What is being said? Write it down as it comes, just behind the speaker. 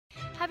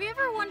Have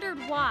you ever wondered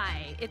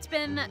why it's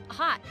been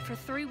hot for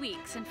 3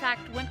 weeks? In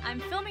fact, when I'm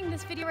filming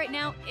this video right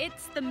now,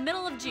 it's the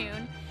middle of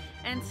June,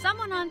 and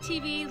someone on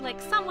TV,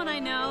 like someone I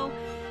know,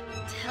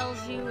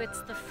 tells you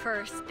it's the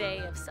first day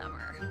of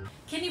summer.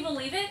 Can you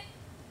believe it?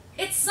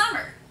 It's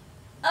summer.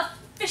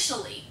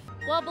 Officially.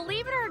 Well,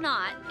 believe it or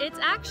not, it's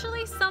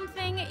actually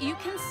something you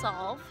can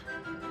solve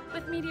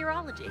with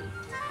meteorology.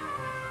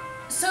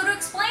 So to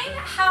explain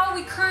how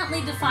we currently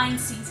define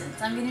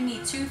seasons, I'm going to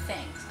need two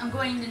things. I'm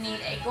going to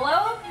need a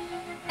globe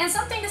and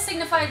something to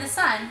signify the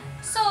sun,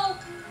 so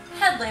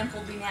headlamp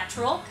will be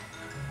natural.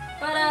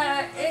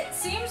 But it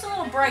seems a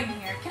little bright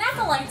in here. Can I have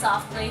the lights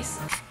off, please?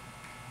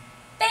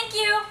 Thank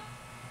you!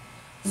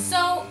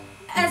 So,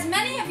 as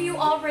many of you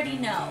already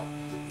know,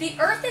 the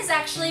Earth is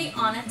actually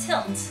on a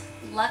tilt.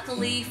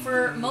 Luckily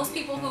for most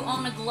people who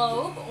own a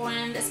globe,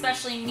 and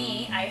especially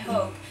me, I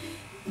hope,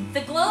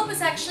 the globe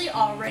is actually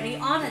already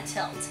on a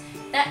tilt.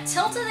 That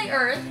tilt of the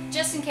Earth,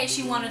 just in case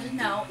you wanted to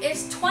know,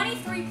 is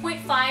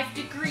 23.5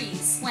 degrees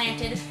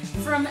slanted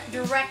from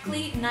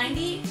directly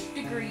 90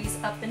 degrees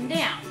up and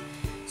down.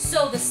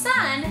 So the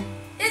sun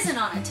isn't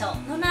on a tilt,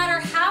 no matter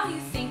how you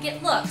think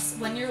it looks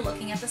when you're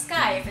looking at the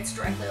sky, if it's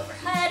directly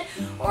overhead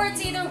or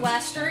it's either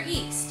west or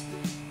east.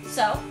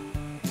 So,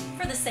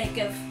 for the sake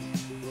of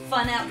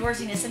fun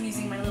outdoorsiness, I'm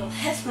using my little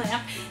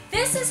headlamp.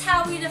 This is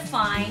how we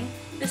define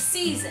the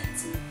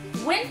seasons.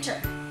 Winter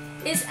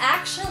is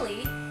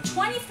actually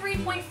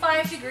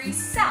 23.5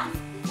 degrees south.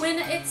 When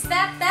it's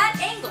that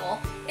angle,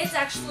 it's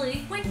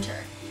actually winter.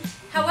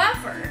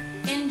 However,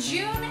 in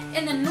June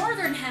in the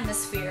northern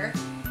hemisphere,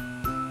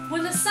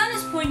 when the sun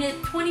is pointed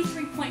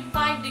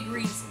 23.5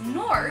 degrees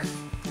north,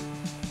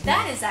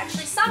 that is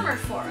actually summer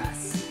for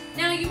us.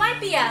 Now you might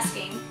be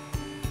asking,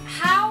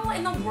 how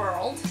in the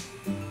world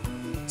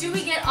do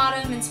we get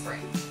autumn and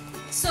spring?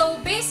 So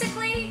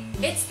basically,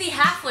 it's the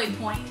halfway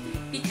point,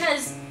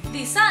 because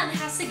the sun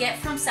has to get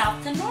from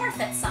south to north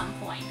at some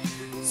point.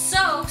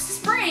 So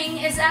spring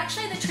is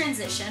actually the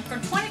transition from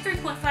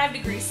 23.5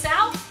 degrees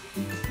south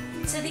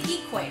to the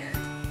equator.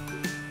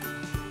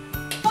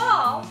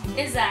 Fall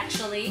is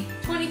actually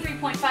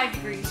 23.5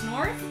 degrees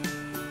north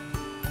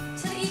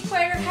to the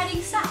equator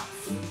heading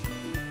south.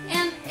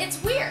 And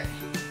it's weird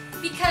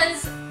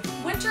because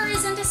winter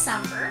is in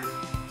December,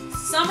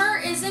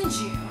 summer is in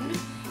June,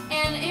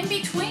 and in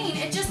between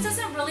it just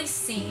doesn't really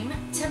seem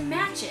to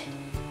match it.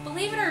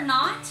 Believe it or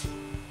not,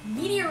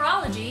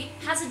 meteorology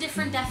has a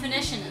different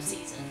definition of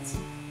seasons.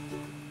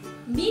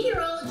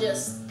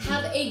 Meteorologists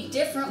have a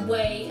different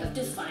way of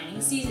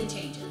defining season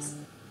changes.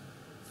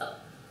 Oh,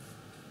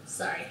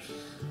 sorry.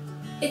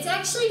 It's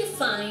actually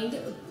defined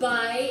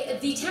by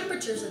the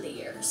temperatures of the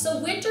year. So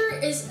winter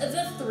is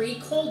the 3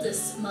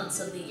 coldest months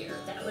of the year.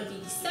 That would be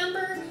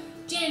December,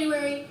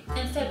 January,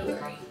 and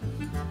February.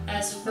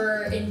 As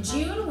for in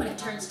June, when it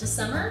turns to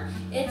summer,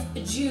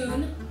 it's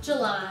June,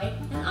 July,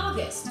 and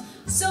August.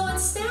 So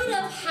instead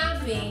of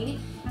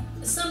having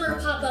summer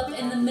pop up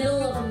in the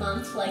middle of a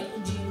month like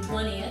June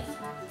 20th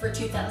for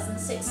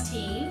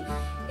 2016,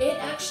 it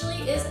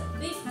actually is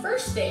the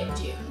first day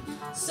of June.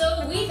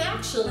 So we've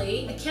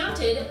actually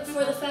accounted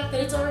for the fact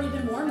that it's already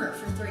been warmer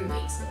for 3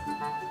 weeks.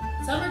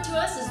 Summer to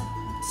us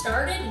has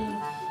started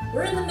and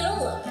we're in the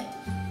middle of it.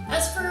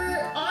 As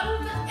for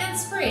autumn and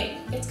spring,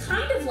 it's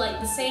kind of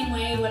like the same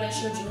way what I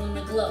showed you on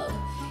the globe.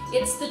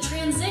 It's the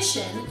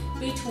transition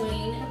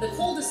between the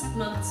coldest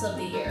months of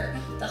the year,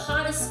 the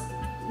hottest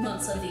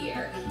months of the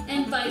year,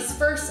 and vice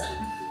versa.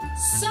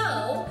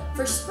 So,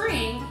 for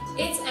spring,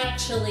 it's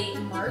actually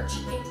March,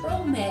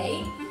 April,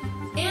 May,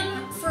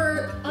 and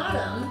for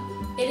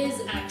autumn, it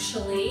is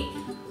actually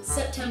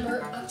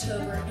September,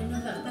 October, and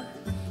November.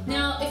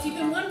 Now, if you've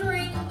been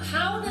wondering,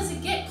 how does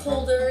it get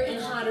colder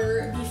and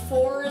hotter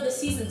before the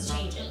seasons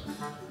change it?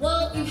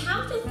 Well, you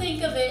have to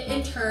think of it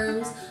in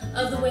terms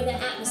of the way the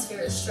atmosphere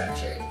is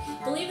structured.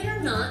 Believe it or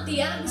not, the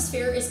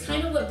atmosphere is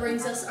kind of what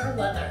brings us our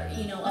weather.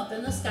 You know, up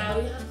in the sky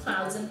we have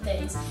clouds and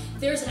things.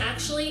 There's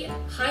actually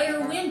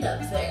higher wind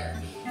up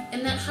there.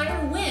 And that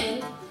higher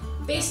wind,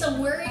 based on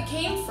where it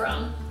came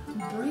from,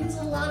 brings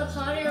a lot of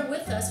hot air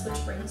with us,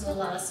 which brings a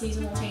lot of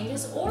seasonal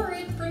changes, or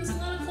it brings a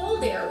lot of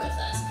cold air with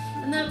us.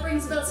 And that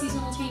brings about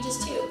seasonal changes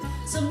too.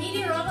 So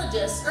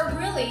meteorologists are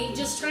really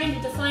just trying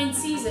to define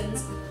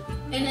seasons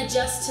and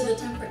adjust to the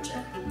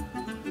temperature.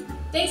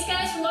 Thanks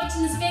guys for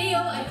watching this video.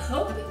 I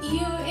hope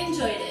you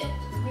enjoyed it.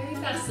 Very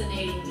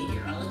fascinating,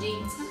 meteorology.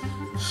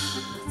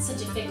 It's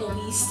such a fickle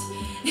beast.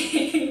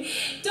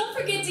 Don't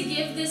forget to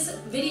give this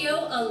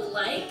video a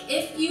like.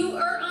 If you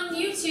are on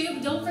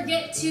YouTube, don't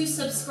forget to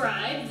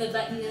subscribe. The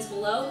button is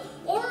below.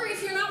 Or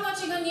if you're not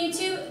watching on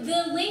YouTube,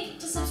 the link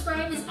to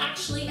subscribe is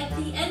actually at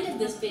the end of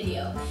this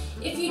video.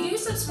 If you do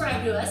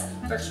subscribe to us,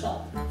 first of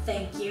all,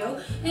 thank you.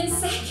 And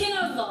second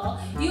of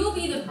all, you will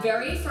be the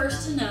very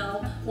first to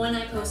know when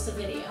I post a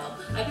video.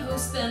 I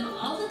post them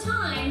all the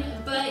time,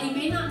 but you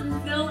may not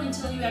know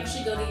until you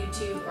actually go to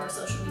YouTube or a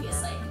social media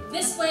site.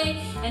 This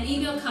way, an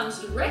email comes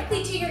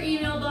directly to your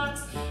email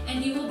box,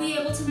 and you will be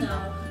able to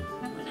know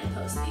when I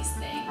post these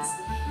things.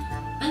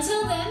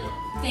 Until then,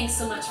 thanks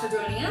so much for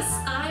joining us.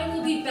 I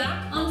will be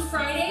back on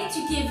Friday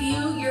to give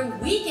you your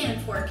weekend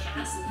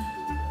forecast.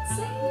 I'd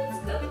say it's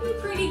gonna be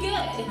pretty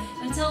good.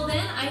 Until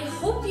then, I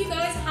hope you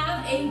guys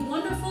have a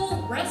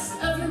wonderful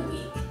rest of your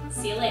week.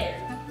 See you later.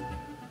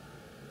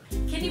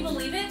 Can you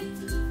believe it?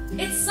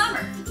 It's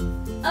summer.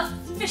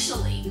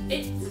 Officially.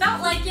 It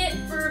felt like it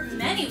for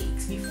many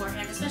weeks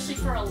beforehand, especially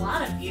for a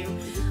lot of you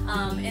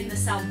in the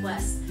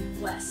Southwest,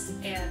 West,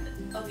 and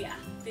oh yeah,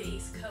 the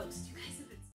East Coast. You guys